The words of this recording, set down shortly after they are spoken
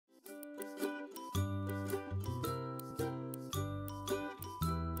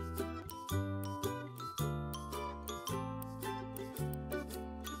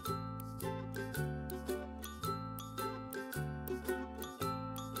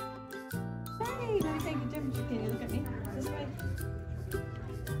Hey, let me take a temperature. Can you look at me? This way.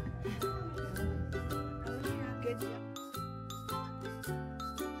 Good job.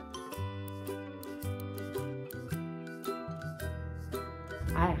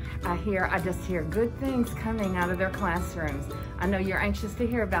 I just hear good things coming out of their classrooms. I know you're anxious to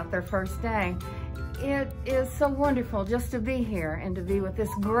hear about their first day. It is so wonderful just to be here and to be with this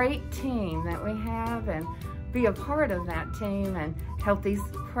great team that we have and be a part of that team and help these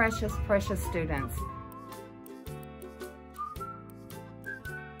precious, precious students.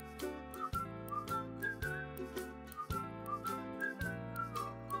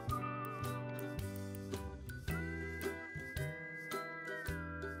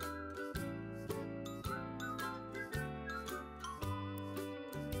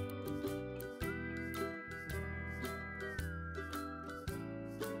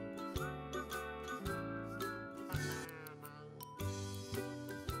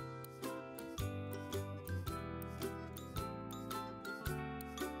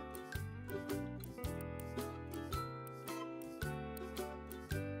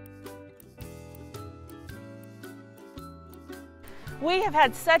 We have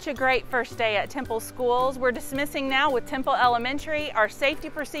had such a great first day at Temple Schools. We're dismissing now with Temple Elementary. Our safety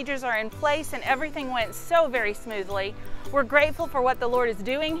procedures are in place and everything went so very smoothly. We're grateful for what the Lord is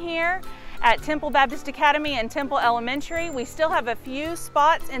doing here at Temple Baptist Academy and Temple Elementary. We still have a few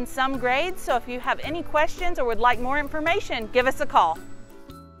spots in some grades, so if you have any questions or would like more information, give us a call.